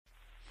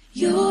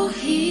You're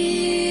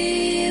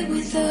here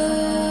with us.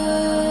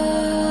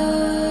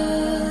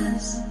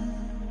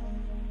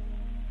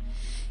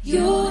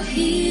 You're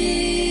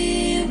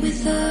here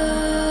with us.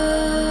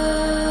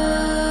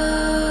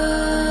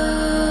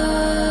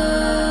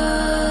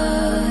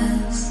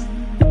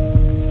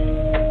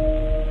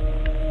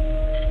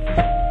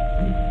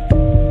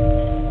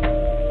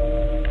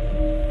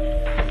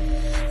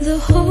 The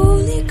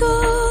Holy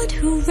God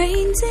who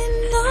reigns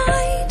in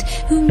light,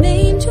 whom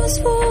angels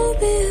fall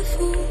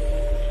before,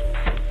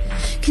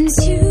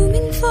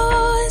 consuming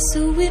fire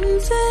so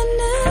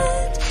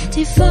infinite,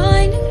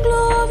 divine and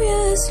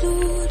glorious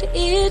Lord,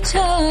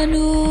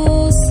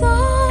 eternal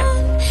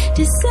Son,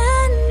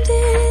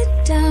 descended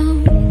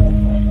down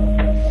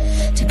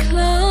to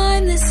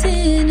climb the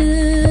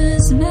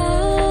sinner's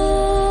mount.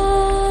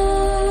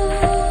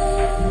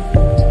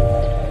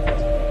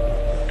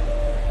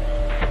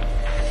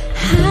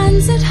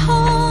 Hands that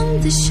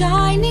hung the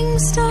shining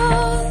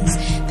stars,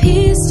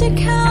 pierced a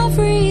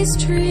Calvary's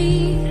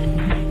tree,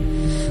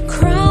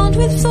 crowned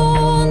with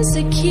thorns,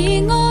 the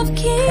King of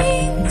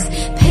Kings,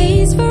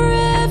 pays for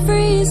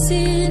every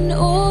sin,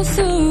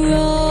 author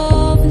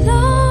of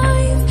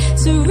life,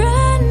 surrendering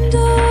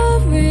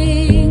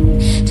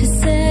to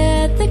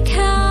set the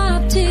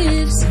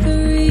captives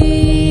free.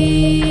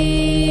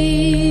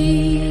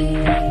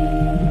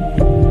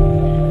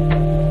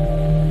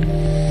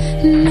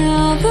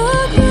 Now the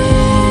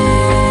great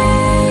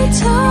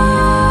I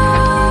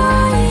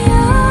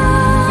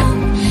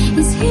am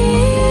is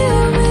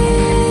here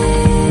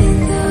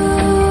with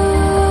us.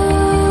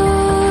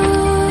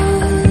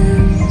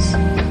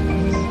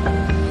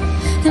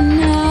 And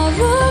now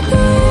the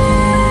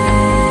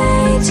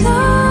great I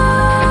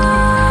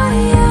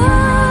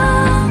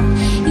am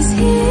is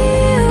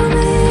here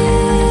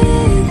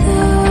with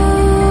us.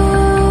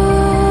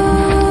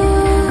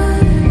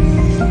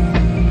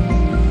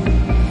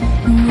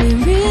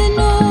 We're in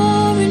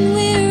awe and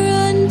we're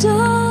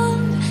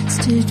undone,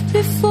 stood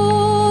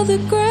before the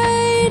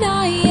great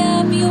I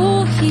am.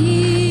 You're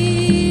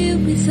here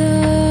with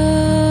us.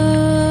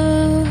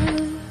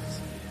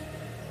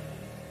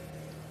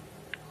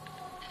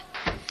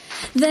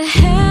 The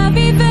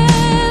heavy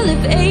veil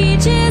of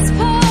ages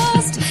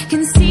past,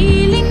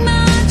 concealing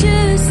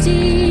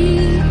majesty,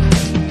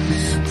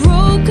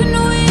 broken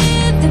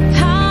with the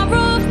power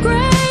of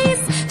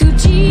grace, through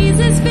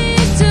Jesus'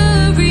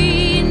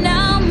 victory.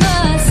 Now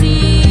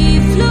mercy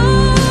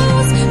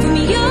flows from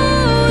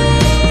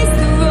Yahweh's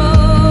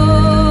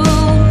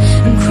throne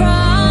and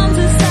crowns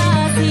us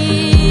as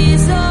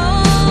His own.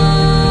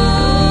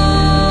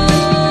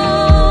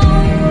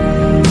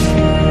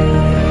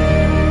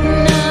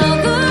 Now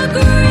the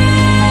great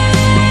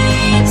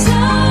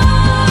I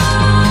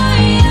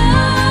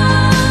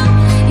am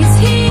is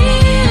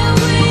here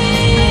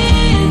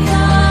with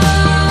us.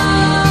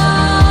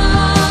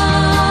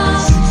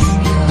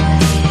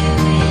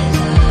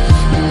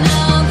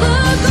 Now the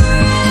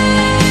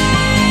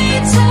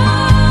great I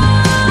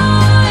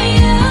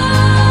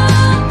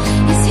am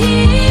is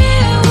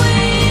here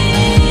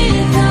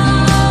with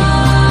us.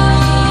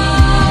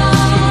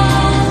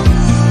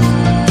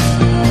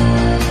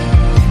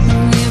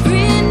 We're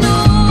in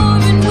awe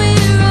and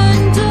we're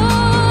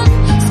undone,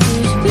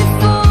 stood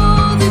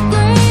before the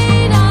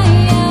great I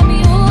am.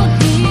 You're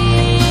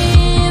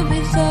here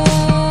with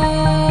us.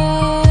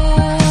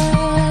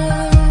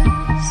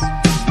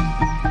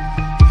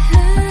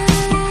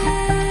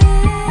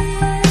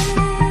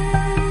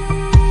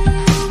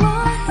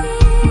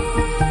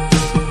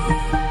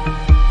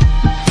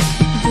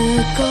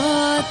 The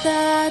God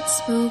that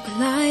spoke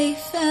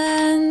life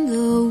and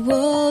the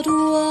world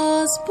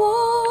was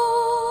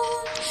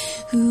born,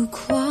 who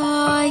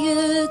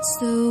quiets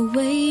the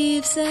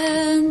waves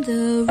and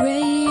the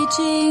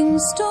raging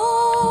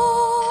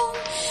storm,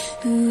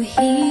 who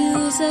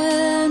heals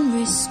and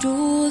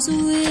restores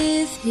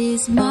with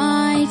His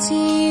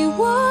mighty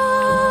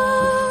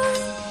word,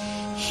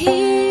 here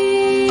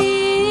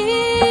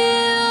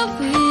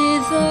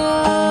with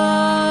us.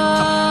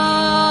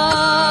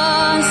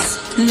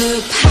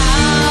 The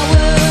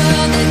power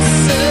that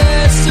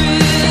surged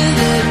through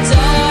the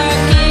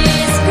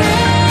darkest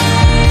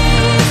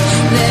grave,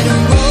 that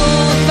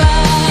rolled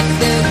back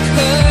the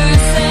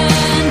curse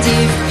and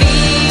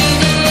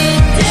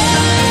defeated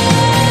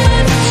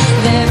death,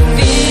 that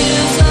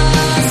fills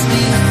us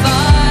with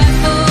fire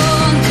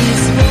for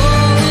His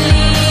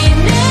holy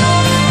name.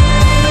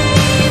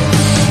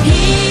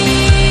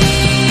 Here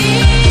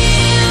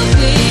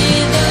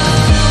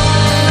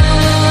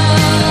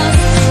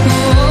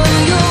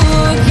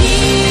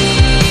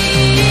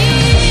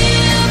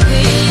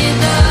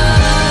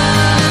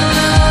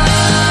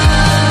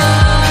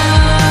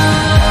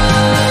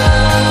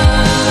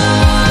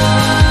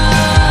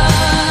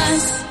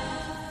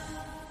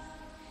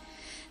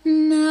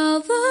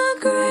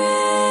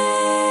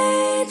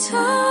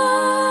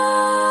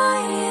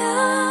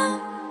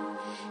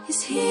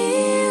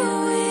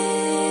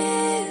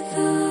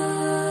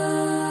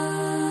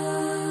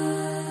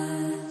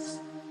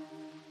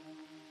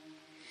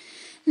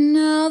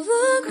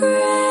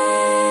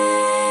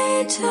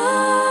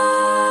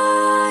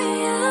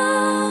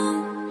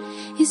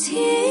is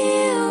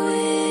here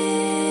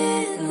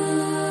with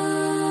us.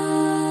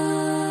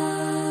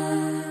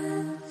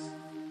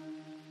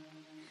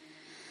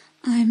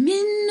 I'm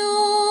in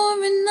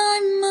awe and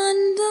I'm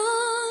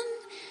undone,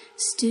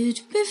 stood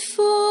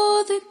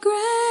before the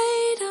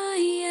great I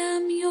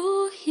am, your